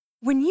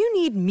When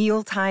you need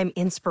mealtime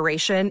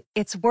inspiration,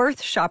 it's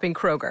worth shopping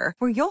Kroger,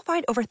 where you'll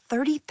find over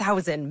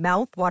 30,000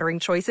 mouth-watering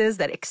choices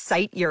that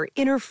excite your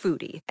inner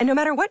foodie. And no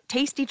matter what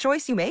tasty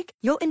choice you make,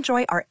 you'll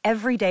enjoy our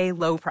everyday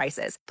low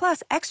prices,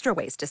 plus extra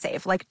ways to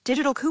save, like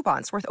digital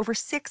coupons worth over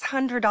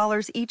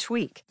 $600 each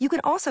week. You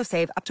can also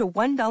save up to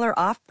 $1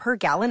 off per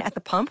gallon at the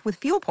pump with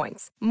fuel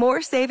points.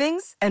 More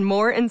savings and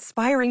more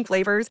inspiring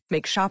flavors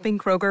make shopping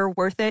Kroger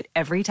worth it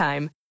every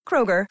time.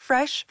 Kroger,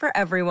 fresh for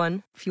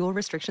everyone. Fuel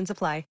restrictions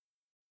apply.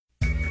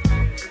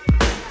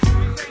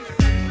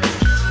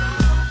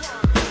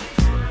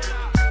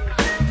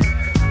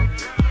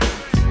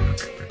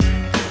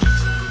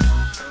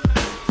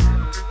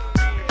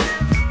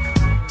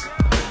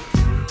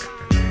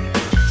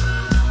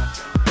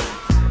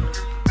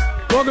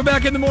 Welcome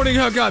back in the morning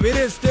hookup.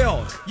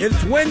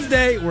 It's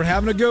Wednesday. We're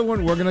having a good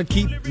one. We're going to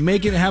keep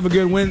making it have a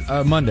good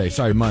Monday.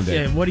 Sorry,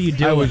 Monday. Yeah, what are you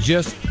doing? I was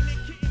just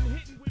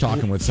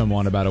talking with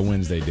someone about a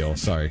Wednesday deal.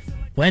 Sorry.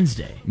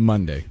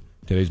 Monday.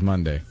 Today's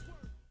Monday.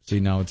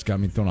 See, now it's got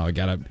me thrown off. I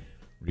got to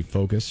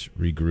refocus,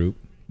 regroup.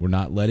 We're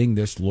not letting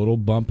this little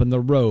bump in the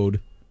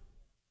road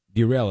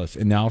derail us.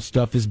 And now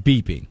stuff is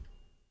beeping.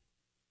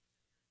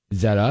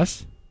 Is that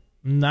us?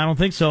 I don't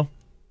think so.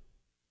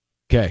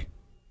 Okay.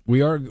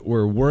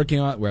 We're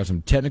working on it. We have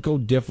some technical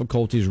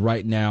difficulties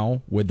right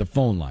now with the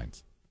phone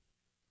lines.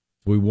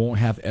 We won't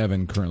have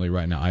Evan currently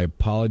right now. I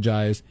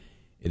apologize.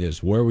 It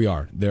is where we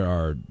are. There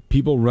are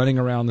people running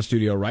around the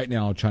studio right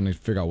now trying to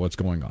figure out what's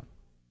going on.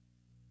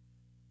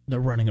 They're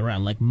running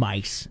around like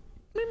mice.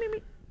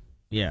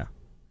 Yeah.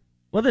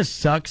 Well, this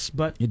sucks,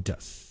 but it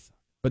does.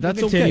 But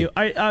that's okay.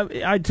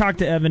 I I talked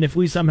to Evan. If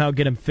we somehow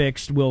get him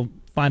fixed, we'll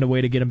find a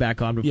way to get him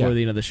back on before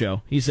the end of the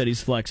show. He said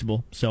he's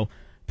flexible, so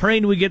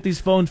praying we get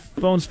these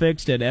phones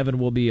fixed, and Evan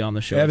will be on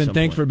the show. Evan,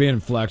 thanks for being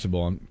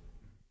flexible.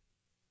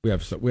 We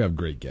have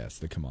great guests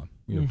that come on.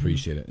 We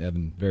appreciate it.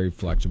 Evan, very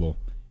flexible,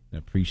 and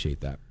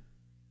appreciate that.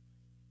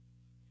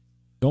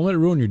 Don't let it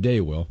ruin your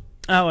day, Will.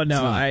 Oh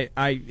no,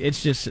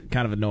 it's just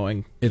kind of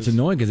annoying. It's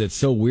annoying because it's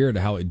so weird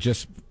how it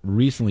just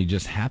recently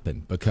just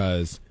happened.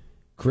 Because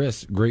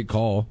Chris, great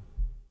call,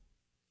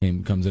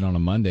 comes in on a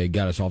Monday,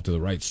 got us off to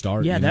the right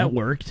start. Yeah, that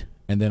worked.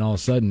 And then all of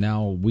a sudden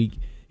now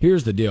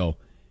here's the deal.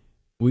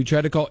 We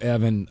tried to call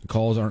Evan.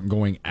 Calls aren't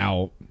going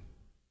out.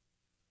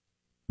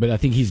 But I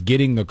think he's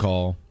getting the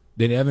call.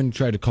 Then Evan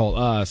tried to call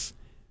us,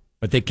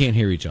 but they can't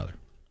hear each other.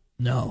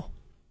 No.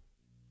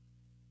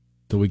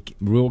 So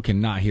Will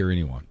cannot hear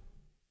anyone.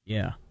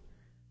 Yeah.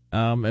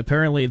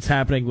 Apparently it's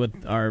happening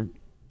with our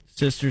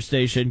sister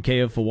station,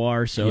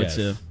 KFOR, so yes.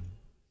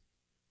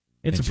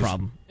 it's a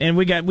problem. And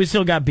we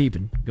still got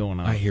beeping going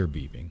on. I hear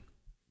beeping.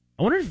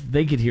 I wonder if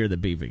they could hear the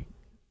beeping.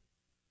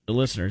 The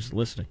listeners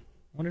listening.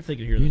 I wonder if they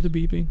could hear the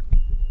beeping.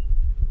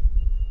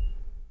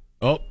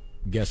 Oh,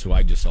 guess who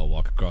I just saw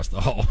walk across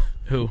the hall?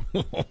 Who?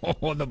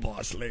 The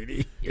boss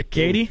lady.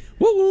 Katie?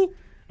 Woo-woo.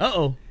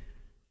 Uh-oh.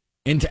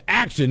 Into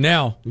action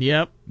now.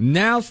 Yep.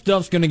 Now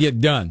stuff's going to get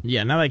done.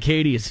 Yeah, now that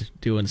Katie is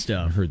doing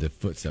stuff. I heard the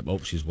footstep. Oh,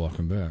 she's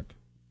walking back.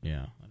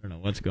 Yeah, I don't know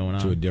what's going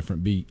on. To a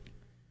different beat.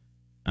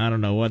 I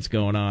don't know what's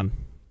going on.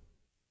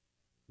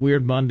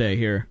 Weird Monday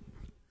here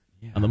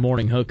on the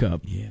morning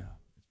hookup. Yeah.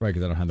 It's probably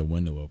because I don't have the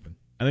window open.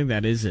 I think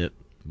that is it.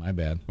 My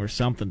bad. Or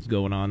something's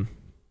going on.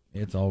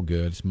 It's all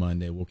good. It's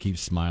Monday. We'll keep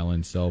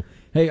smiling. So,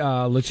 hey,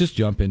 let's just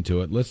jump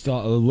into it. Let's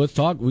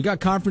talk. We got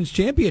conference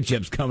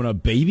championships coming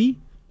up, baby.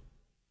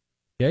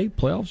 Okay,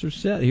 playoffs are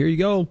set. Here you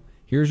go.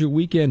 Here's your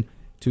weekend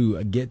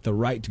to get the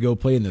right to go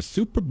play in the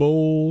Super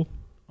Bowl.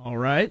 All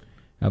right.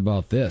 How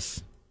about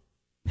this?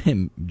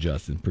 And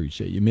Justin,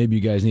 appreciate you. Maybe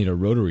you guys need a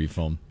rotary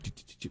phone.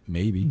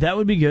 Maybe. That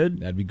would be good.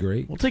 That'd be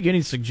great. We'll take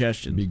any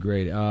suggestions. That'd be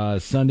great.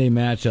 Sunday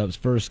matchups.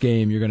 First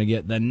game, you're going to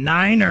get the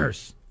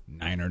Niners.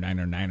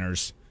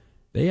 Niners.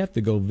 They have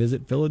to go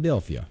visit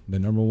Philadelphia, the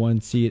number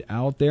 1 seed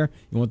out there.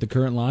 You want the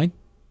current line?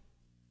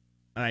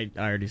 I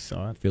already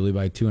saw it. Philly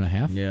by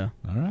 2.5? Yeah.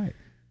 All right.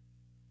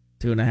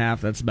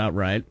 2.5, that's about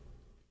right.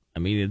 I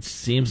mean, it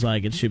seems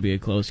like it should be a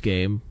close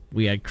game.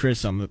 We had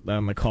Chris on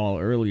the call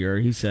earlier.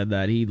 He said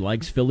that he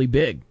likes Philly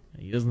big.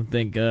 He doesn't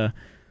think...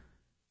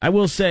 I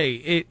will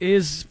say,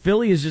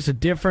 Philly is just a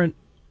different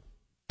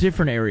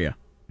area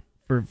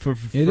for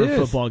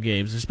football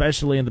games,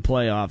 especially in the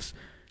playoffs.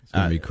 It's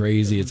going to be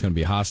crazy. It's going to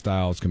be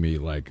hostile. It's going to be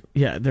like...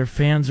 Yeah, their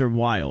fans are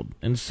wild.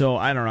 And so,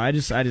 I don't know. I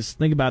just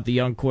think about the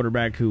young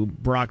quarterback who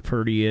Brock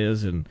Purdy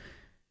is, and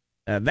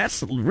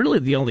that's really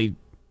the only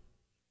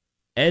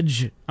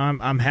edge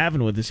I'm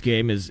having with this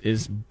game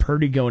is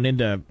Purdy going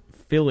into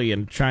Philly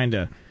and trying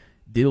to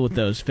deal with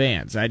those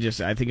fans. I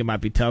think it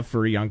might be tough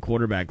for a young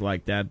quarterback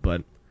like that,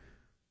 but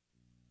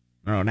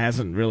I don't know, it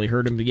hasn't really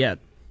hurt him yet.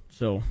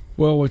 So,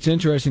 well, what's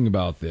interesting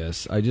about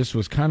this, I just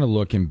was kind of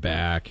looking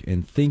back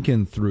and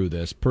thinking through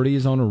this. Purdy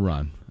is on a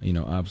run,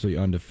 absolutely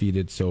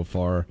undefeated so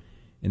far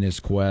in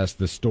his quest.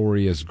 The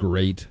story is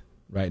great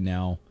right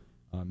now.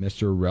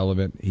 Mr.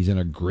 Relevant, he's in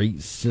a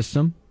great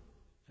system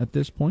at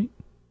this point.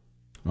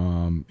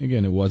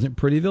 Again, it wasn't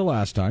pretty the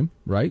last time,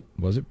 right?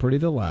 Was it pretty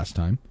the last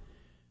time?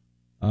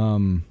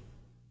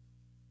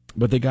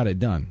 But they got it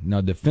done.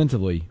 Now,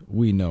 defensively,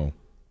 we know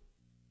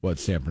what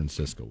San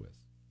Francisco is,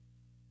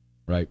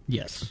 right?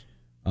 Yes.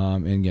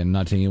 And again,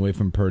 not taking away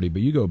from Purdy,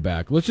 but you go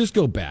back. Let's just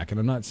go back, and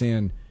I'm not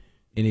saying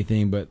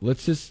anything, but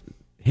let's just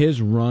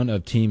his run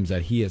of teams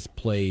that he has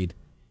played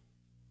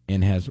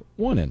and has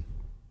won in.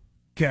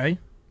 Okay.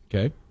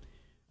 Okay.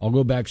 I'll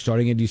go back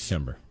starting in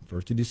December,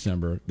 1st of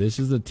December. This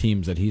is the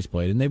teams that he's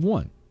played, and they've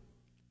won.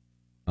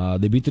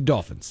 They beat the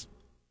Dolphins.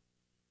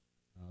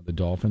 The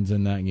Dolphins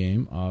in that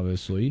game,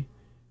 obviously.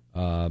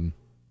 Tua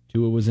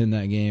was in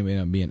that game,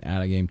 ended up being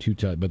out of game,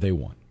 but they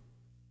won.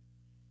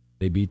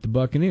 They beat the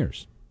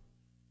Buccaneers.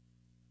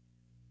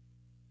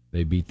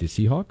 They beat the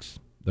Seahawks,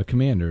 the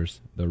Commanders,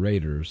 the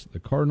Raiders, the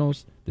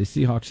Cardinals, the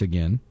Seahawks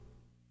again,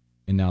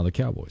 and now the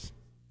Cowboys.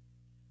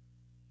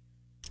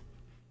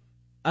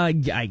 I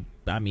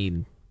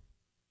mean,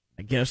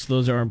 I guess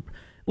those are.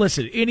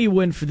 Listen, any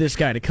win for this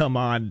guy to come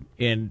on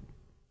and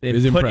put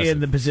impressive. in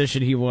the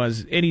position he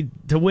was,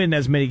 to win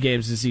as many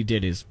games as he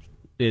did is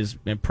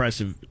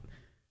impressive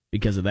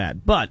because of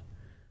that. But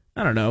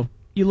I don't know.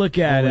 You look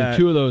at only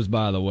two of those,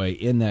 by the way,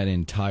 in that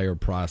entire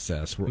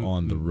process were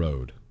on the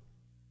road.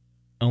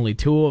 Only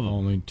two of them.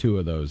 Only two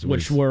of those,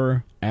 which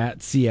were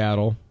at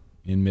Seattle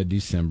in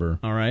mid-December.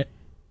 All right.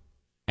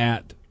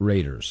 At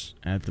Raiders.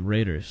 At the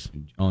Raiders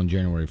on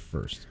January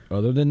 1st.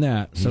 Other than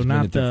that, he's been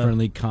at the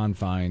friendly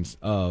confines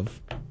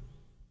of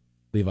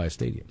Levi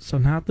Stadium. So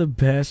not the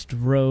best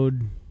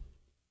road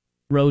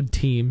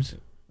teams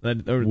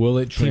will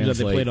it teams that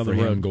they translate played on for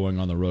the road. him going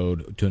on the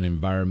road to an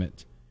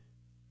environment?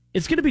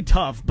 It's going to be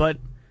tough, but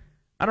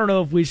I don't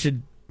know if we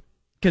should,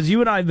 because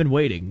you and I have been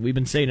waiting. We've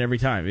been saying every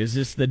time, is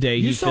this the day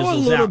he fizzles out? You saw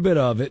a little bit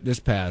of it this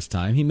past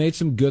time. He made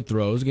some good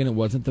throws. Again, it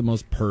wasn't the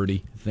most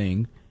Purdy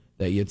thing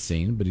that you had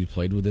seen, but he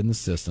played within the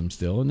system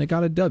still, and they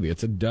got a W.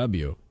 It's a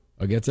W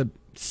against a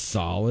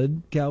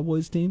solid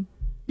Cowboys team.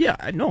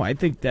 Yeah, no, I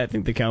think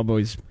the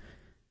Cowboys,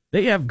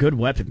 they have good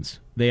weapons.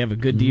 They have a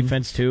good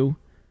defense too.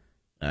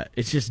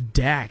 It's just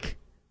Dak.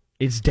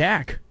 It's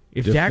Dak.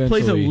 If Dak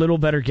plays a little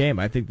better game,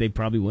 I think they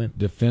probably win.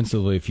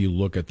 Defensively, if you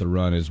look at the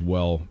run as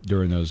well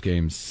during those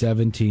games,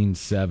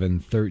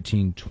 17-7,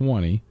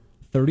 13-20,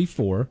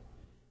 34,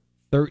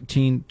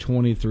 13,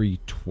 23,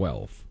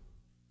 12.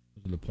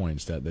 Those are the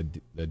points that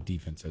the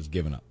defense has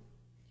given up.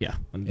 Yeah.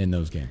 In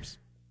those games.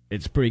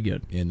 It's pretty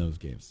good. In those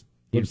games.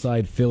 Flip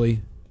side,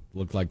 Philly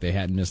looked like they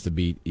hadn't missed a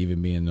beat,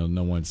 even being the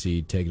no one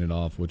seed, taking it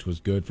off, which was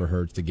good for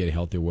Hurts to get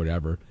healthy or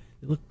whatever.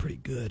 They looked pretty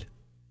good.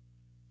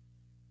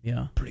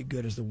 Yeah. Pretty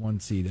good as the 1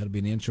 seed. That'll be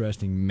an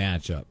interesting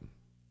matchup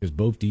because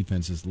both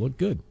defenses look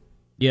good.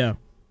 Yeah.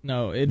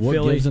 No, what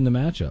Philly gives them the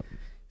matchup?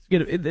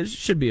 This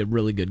should be a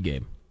really good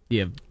game.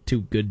 You have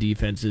two good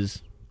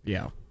defenses.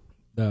 Yeah.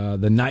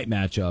 The night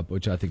matchup,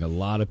 which I think a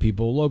lot of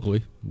people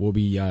locally will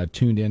be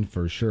tuned in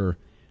for sure.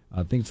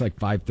 I think it's like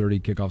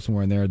 5:30 kickoff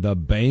somewhere in there. The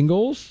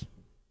Bengals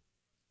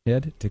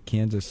head to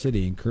Kansas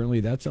City, and currently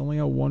that's only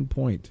a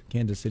 1-point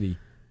Kansas City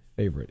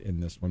favorite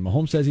in this one.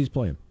 Mahomes says he's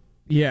playing.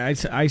 Yeah,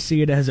 I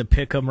see it as a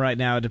pick 'em right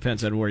now. It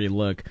depends on where you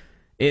look.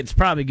 It's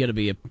probably going to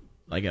be a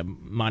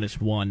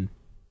 -1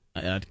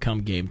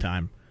 come game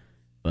time.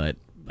 But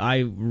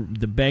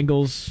the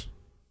Bengals,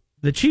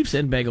 the Chiefs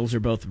and Bengals are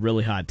both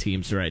really hot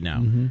teams right now.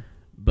 Mm-hmm.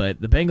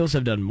 But the Bengals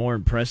have done more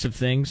impressive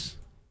things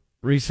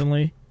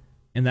recently,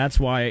 and that's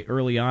why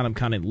early on I'm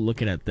kind of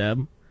looking at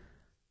them.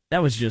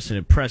 That was just an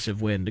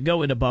impressive win. To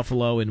go into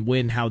Buffalo and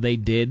win how they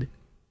did,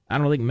 I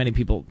don't think many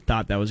people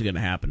thought that was going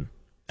to happen.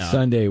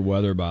 Sunday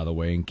weather, by the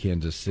way, in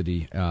Kansas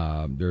City,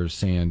 they're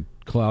saying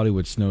cloudy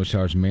with snow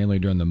showers mainly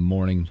during the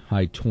morning,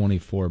 high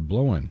 24,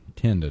 blowing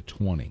 10 to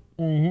 20.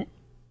 Mm-hmm.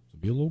 It'll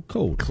be a little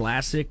cold.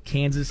 Classic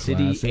Kansas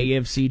City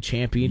AFC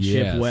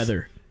Championship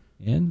weather.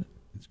 And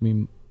it's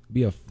going to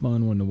be a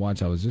fun one to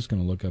watch. I was just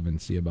going to look up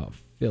and see about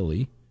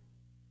Philly,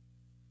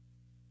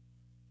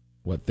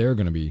 what they're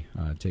going to be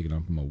taking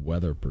on from a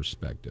weather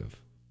perspective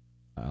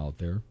out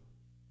there.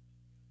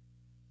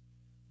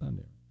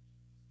 Sunday.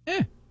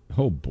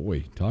 Oh,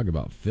 boy. Talk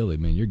about Philly,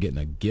 man. You're getting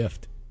a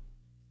gift.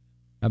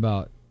 How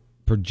about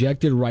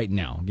projected right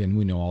now? Again,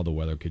 we know all the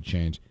weather could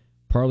change.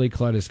 Partly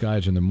cloudy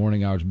skies in the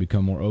morning hours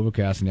become more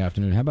overcast in the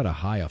afternoon. How about a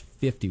high of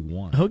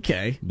 51?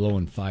 Okay.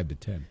 Blowing 5 to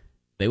 10.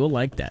 They will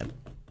like that.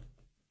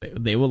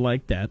 They will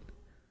like that.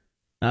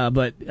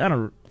 But, I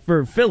don't.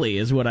 For Philly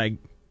is what I...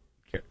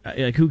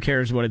 Like, who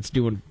cares what it's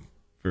doing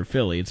for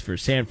Philly? It's for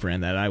San Fran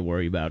that I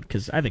worry about,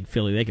 because I think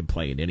Philly, they can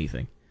play in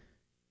anything.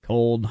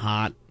 Cold,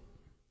 hot,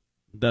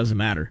 doesn't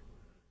matter.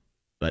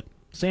 But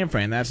San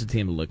Fran, that's the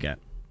team to look at.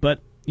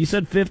 But you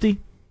said 50?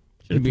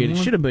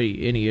 Shouldn't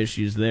be any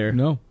issues there.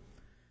 No.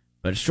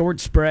 But short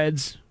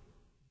spreads,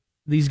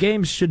 these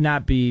games should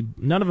not be,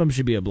 none of them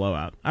should be a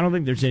blowout. I don't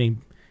think there's any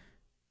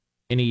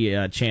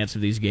chance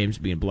of these games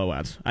being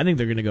blowouts. I think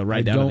they're going to go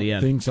right down to the end.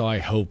 I don't think so. I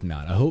hope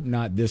not. I hope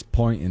not this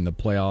point in the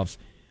playoffs.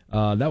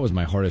 That was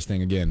my hardest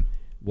thing, again,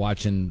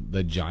 watching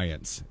the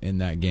Giants in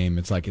that game.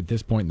 It's like at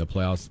this point in the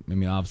playoffs, I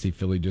mean, obviously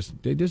Philly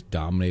just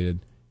dominated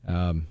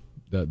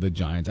the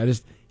Giants. I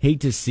just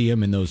hate to see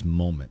them in those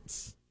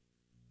moments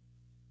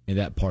in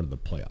that part of the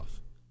playoff.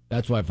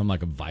 That's why if I'm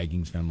like a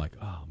Vikings fan, I'm like,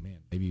 oh man,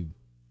 maybe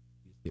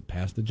get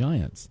past the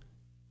Giants.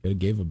 Could have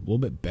gave a little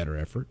bit better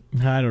effort.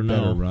 I don't know.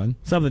 Better run.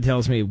 Something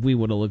tells me we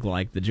would have looked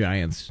like the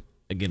Giants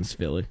against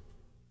Philly.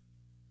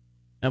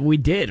 And we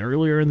did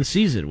earlier in the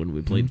season when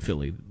we played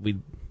Philly. We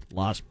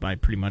lost by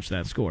pretty much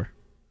that score.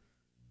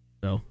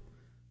 So,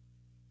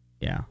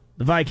 yeah.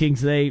 The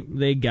Vikings, they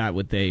got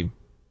what they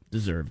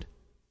deserved,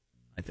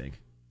 I think.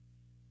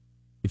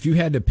 If you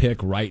had to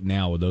pick right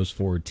now with those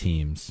 4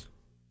 teams,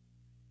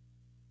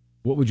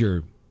 what would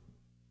your,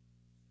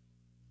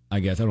 I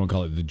guess I don't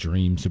call it the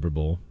dream Super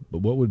Bowl, but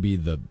what would be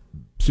the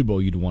Super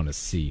Bowl you'd want to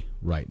see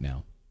right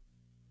now?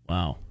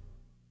 Wow.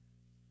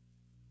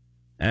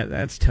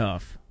 That's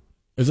tough.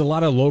 There's a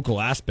lot of local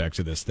aspects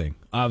of this thing.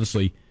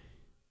 Obviously,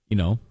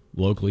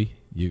 locally,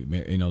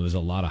 there's a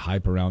lot of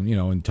hype around,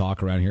 and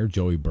talk around here.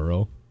 Joey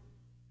Burrow.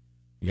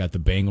 You got the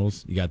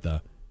Bengals. You got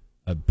the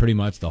pretty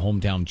much the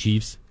hometown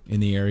Chiefs in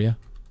the area,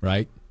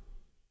 right?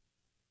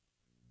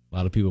 A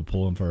lot of people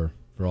pulling for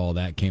all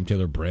that. Cam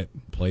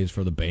Taylor-Britt plays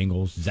for the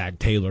Bengals. Zach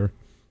Taylor,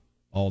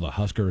 all the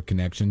Husker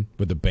connection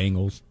with the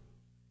Bengals.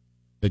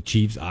 The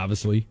Chiefs,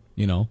 obviously,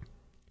 Yeah.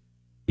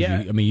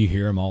 You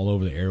hear them all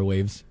over the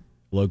airwaves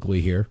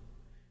locally here.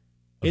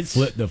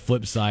 The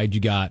flip side, you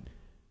got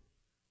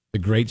the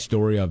great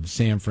story of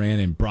San Fran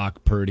and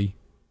Brock Purdy.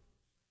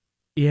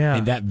 Yeah.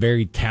 And that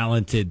very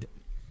talented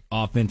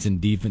offense and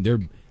defense.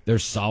 They're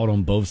solid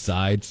on both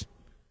sides.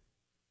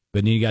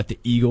 But then you got the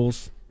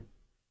Eagles.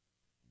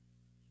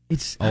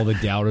 It's all the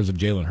doubters of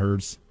Jalen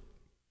Hurts.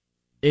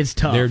 It's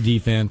tough. Their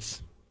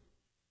defense.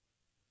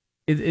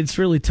 It's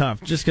really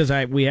tough just because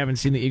we haven't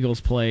seen the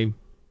Eagles play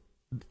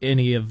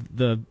any of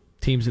the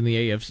teams in the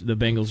AFC, the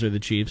Bengals or the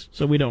Chiefs,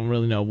 so we don't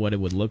really know what it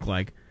would look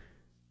like.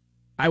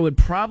 I would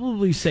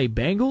probably say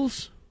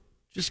Bengals,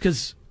 just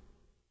because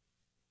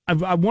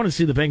I want to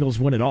see the Bengals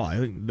win it all. I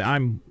think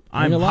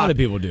a lot of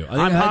people do.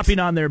 I'm hopping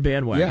on their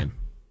bandwagon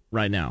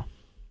right now.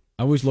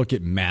 I always look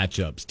at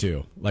matchups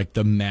too, like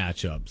the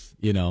matchups.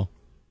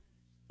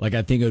 Like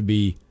I think it would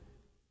be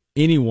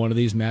any one of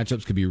these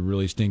matchups could be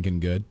really stinking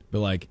good, but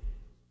like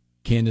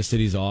Kansas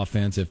City's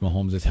offense, if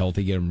Mahomes is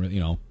healthy, get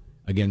him,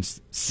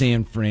 against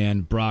San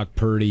Fran, Brock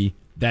Purdy,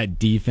 that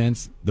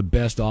defense, the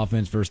best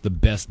offense versus the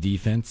best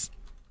defense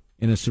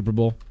in a Super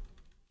Bowl.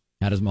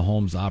 How does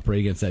Mahomes operate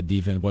against that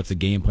defense? What's the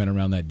game plan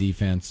around that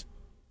defense?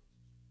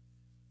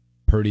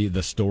 Purdy,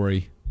 the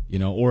story,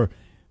 or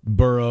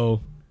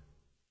Burrow,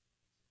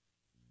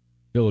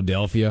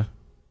 Philadelphia.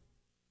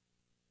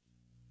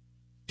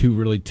 2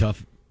 really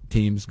tough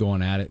teams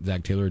going at it.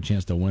 Zach Taylor a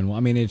chance to win.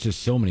 Well, it's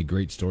just so many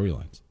great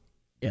storylines.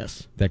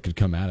 Yes. That could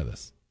come out of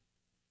this.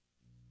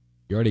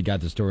 You already got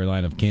the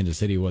storyline of Kansas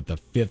City, the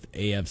 5th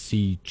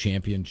AFC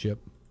championship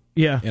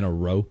in a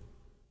row.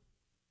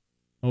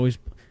 Always.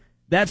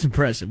 That's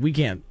impressive. We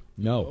can't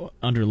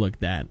underlook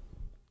that.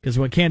 Because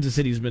what Kansas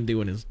City's been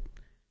doing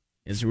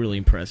is really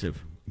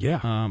impressive.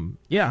 Yeah.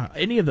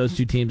 Any of those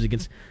 2 teams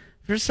against,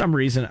 for some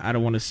reason, I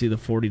don't want to see the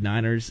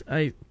 49ers.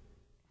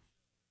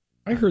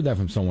 I heard that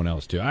from someone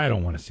else, too. I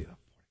don't want to see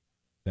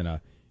the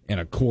 49ers. And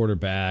a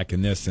quarterback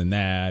and this and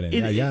that.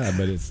 And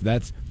but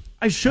that's...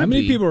 I should. How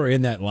many people are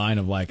in that line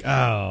of like,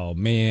 oh,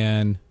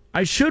 man.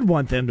 I should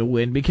want them to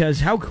win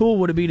because how cool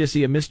would it be to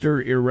see a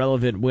Mr.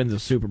 Irrelevant win the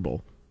Super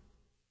Bowl?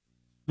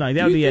 Like,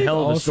 that would be a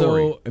hell of a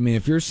story.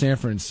 If you're San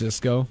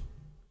Francisco,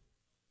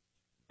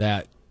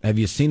 have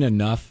you seen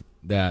enough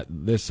that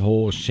this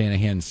whole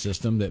Shanahan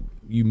system that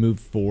you move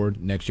forward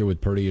next year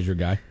with Purdy as your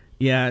guy?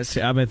 Yeah,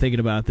 I've been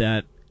thinking about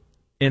that.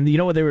 And you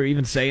know what they were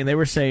even saying? They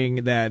were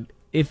saying that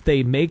if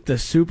they make the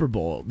Super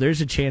Bowl,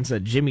 there's a chance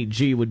that Jimmy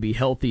G would be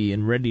healthy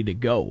and ready to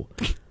go.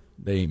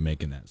 They ain't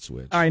making that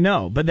switch. I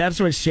know, but that's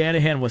what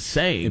Shanahan was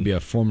saying. It'd be a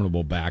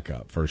formidable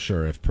backup for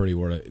sure if Purdy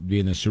were to be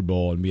in the Super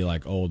Bowl and be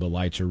like, oh, the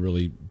lights are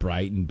really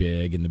bright and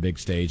big in the big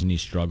stage and he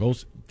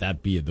struggles.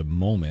 That'd be the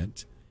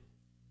moment.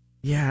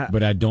 Yeah.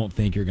 But I don't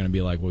think you're going to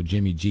be like, well,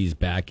 Jimmy G's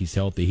back. He's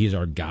healthy. He's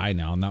our guy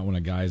now. Not when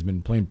a guy's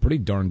been playing pretty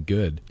darn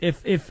good.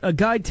 If a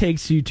guy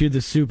takes you to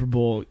the Super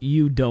Bowl,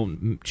 you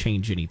don't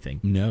change anything.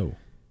 No.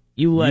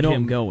 You let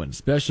him go in.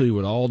 Especially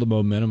with all the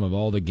momentum of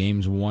all the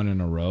games won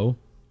in a row.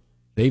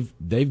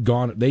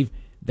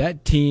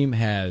 That team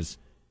has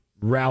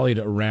rallied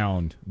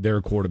around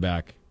their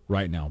quarterback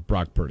right now,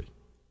 Brock Purdy.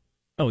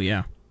 Oh,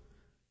 yeah.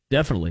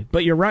 Definitely.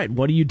 But you're right.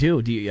 What do you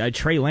do?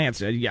 Trey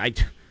Lance,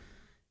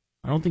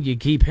 I don't think you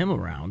keep him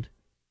around.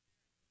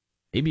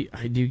 Maybe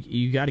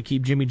you got to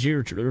keep Jimmy G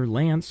or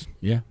Lance.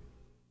 Yeah.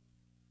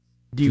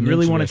 Do you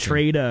really want to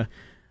trade a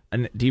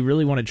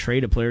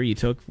player you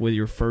took with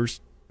your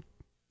first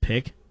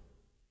pick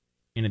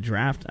in a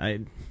draft?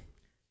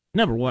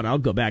 Number one, I'll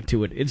go back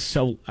to it.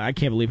 I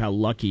can't believe how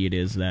lucky it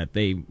is that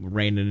they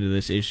ran into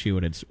this issue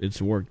and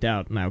it's worked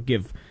out. And I'll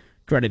give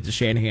credit to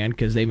Shanahan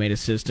because they made a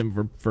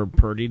system for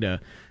Purdy to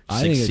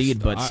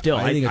succeed. But still,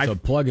 I think it's a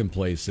plug and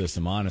play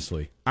system.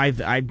 Honestly,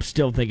 I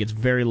still think it's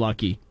very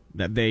lucky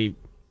that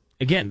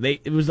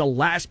it was the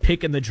last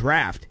pick in the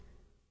draft.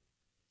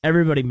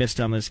 Everybody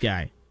missed on this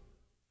guy,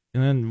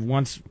 and then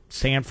once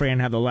San Fran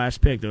had the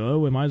last pick,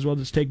 we might as well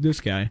just take this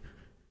guy.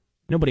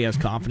 Nobody has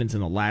confidence in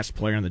the last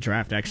player in the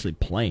draft actually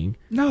playing.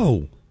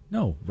 No.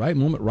 Right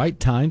moment, right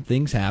time,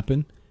 things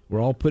happen.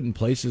 We're all put in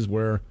places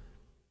where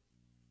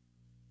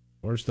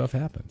stuff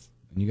happens.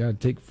 And you got to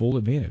take full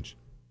advantage,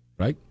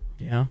 right?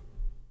 Yeah.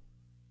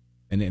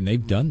 And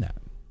they've done that.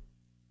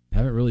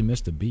 Haven't really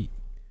missed a beat.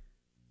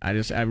 I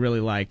really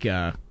like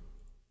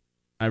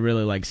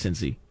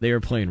Cincy. They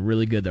are playing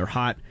really good. They're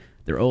hot.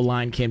 Their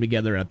O-line came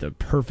together at the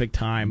perfect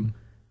time.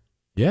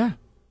 Yeah.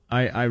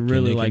 I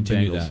really like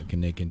Bengals. That?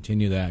 Can they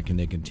continue that? Can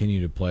they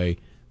continue to play?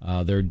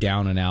 They're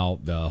down and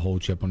out, the whole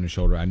chip on their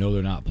shoulder. I know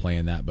they're not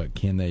playing that, but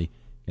can they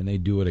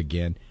do it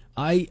again?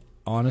 I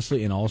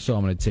honestly, and also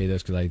I'm going to say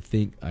this because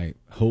I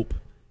hope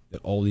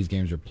that all these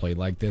games are played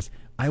like this.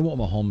 I want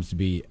Mahomes to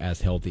be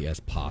as healthy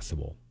as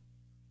possible.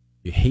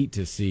 You hate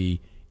to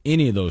see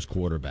any of those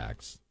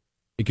quarterbacks.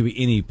 It could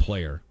be any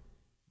player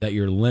that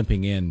you're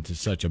limping into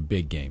such a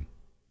big game.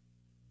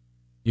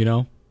 You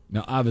know?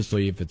 Now,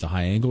 obviously, if it's a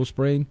high ankle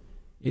sprain,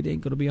 it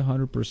ain't going to be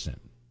 100%.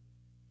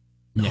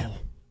 No.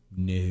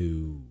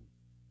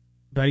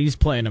 But he's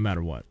playing no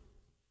matter what.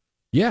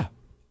 Yeah.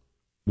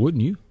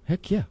 Wouldn't you?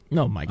 Heck yeah.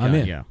 No, my God, I'm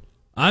in. yeah.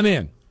 I'm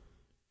in.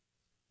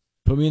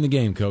 Put me in the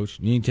game, coach.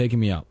 You ain't taking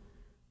me out.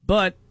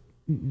 But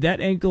that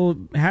ankle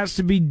has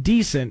to be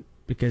decent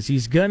because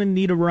he's going to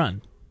need a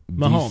run.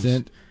 Mahomes.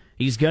 Decent.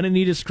 He's going to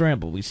need a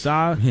scramble. We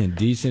saw...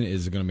 Decent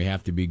is going to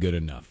have to be good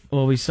enough.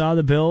 Well, we saw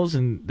the Bills,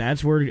 and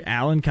that's where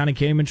Allen kind of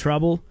came in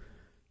trouble.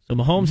 So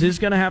Mahomes is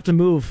going to have to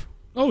move.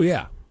 Oh,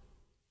 yeah.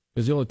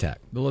 Because they'll attack.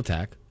 They'll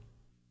attack,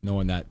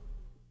 knowing that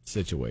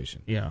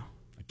situation. Yeah.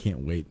 I can't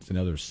wait. It's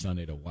another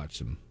Sunday to watch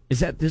them.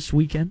 Is that this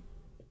weekend?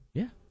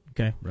 Yeah.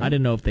 Okay. Right. I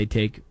didn't know if they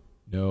take...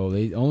 No,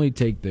 they only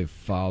take the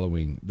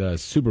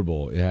Super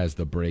Bowl. It has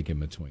the break in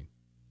between.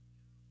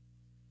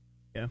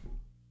 Yeah.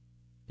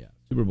 Yeah.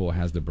 Super Bowl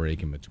has the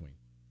break in between.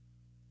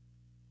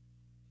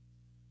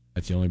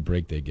 That's the only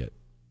break they get.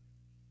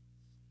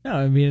 No,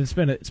 I mean it's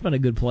been a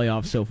good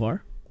playoff so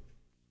far.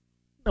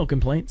 No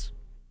complaints.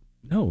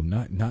 No,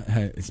 not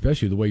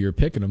especially the way you're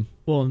picking them.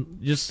 Well,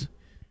 just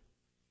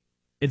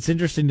it's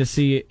interesting to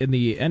see in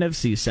the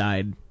NFC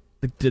side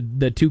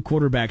the two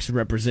quarterbacks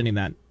representing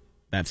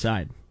that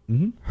side.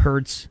 Mm-hmm.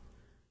 Hurts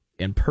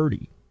and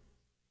Purdy.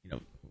 You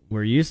know,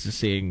 we're used to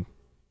seeing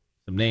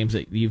some names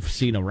that you've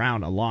seen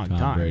around a long time.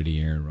 Tom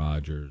Brady, Aaron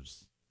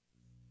Rodgers.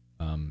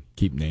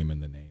 Keep naming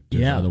the names.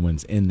 There's Yeah. other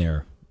ones in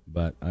there,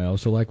 but I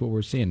also like what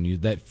we're seeing.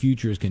 That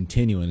future is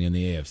continuing in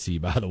the AFC,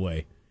 by the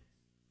way.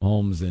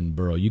 Holmes and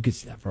Burrow. You could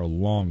see that for a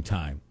long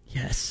time.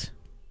 Yes.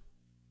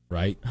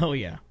 Right? Oh,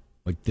 yeah.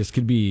 Like, this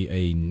could be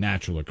a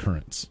natural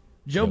occurrence.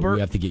 Joe that Burrow. we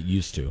have to get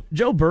used to.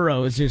 Joe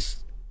Burrow is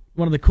just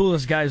one of the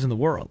coolest guys in the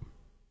world.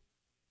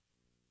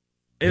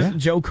 Isn't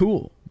Joe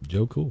cool?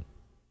 Joe cool.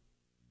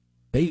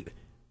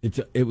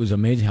 It was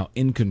amazing how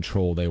in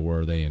control they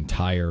were the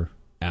entire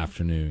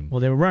afternoon. Well,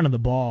 they were running the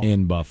ball.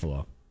 In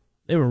Buffalo.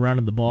 They were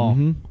running the ball.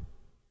 Mm-hmm.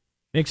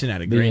 Mixon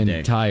had a great The day.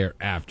 entire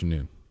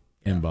afternoon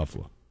in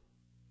Buffalo.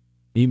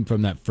 Even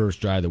from that first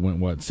drive that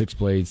went, 6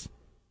 plays,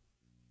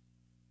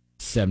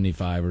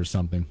 75 or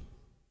something.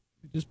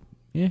 Just,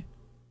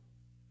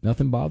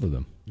 nothing bothered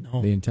them.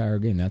 No. The entire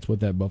game. That's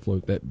what that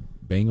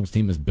Bengals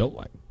team is built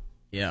like.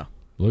 Yeah.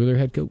 Look at their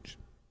head coach.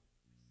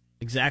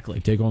 Exactly.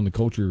 They take on the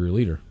culture of your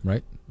leader,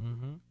 right?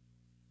 Mm-hmm.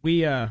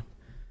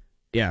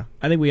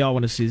 I think we all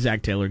want to see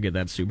Zach Taylor get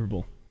that Super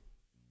Bowl.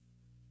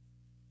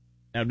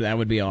 That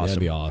would be awesome. That'd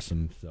be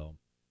awesome. So,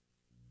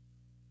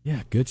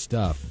 yeah, good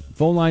stuff.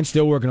 Phone line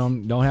still working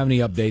on. Don't have any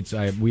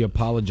updates. We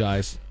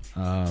apologize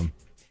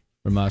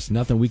from us.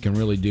 Nothing we can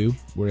really do.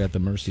 We're at the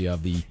mercy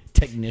of the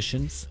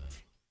technicians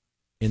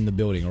in the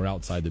building or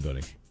outside the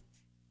building.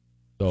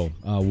 So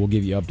we'll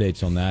give you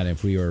updates on that.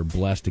 If we are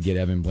blessed to get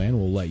Evan Bland,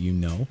 we'll let you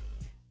know.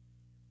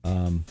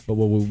 But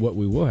what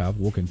we will have,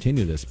 we'll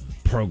continue this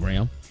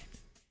program.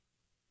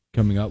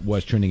 Coming up,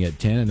 What's Trending at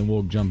 10, and then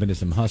we'll jump into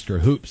some Husker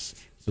hoops.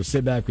 So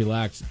sit back,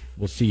 relax.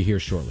 We'll see you here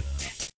shortly.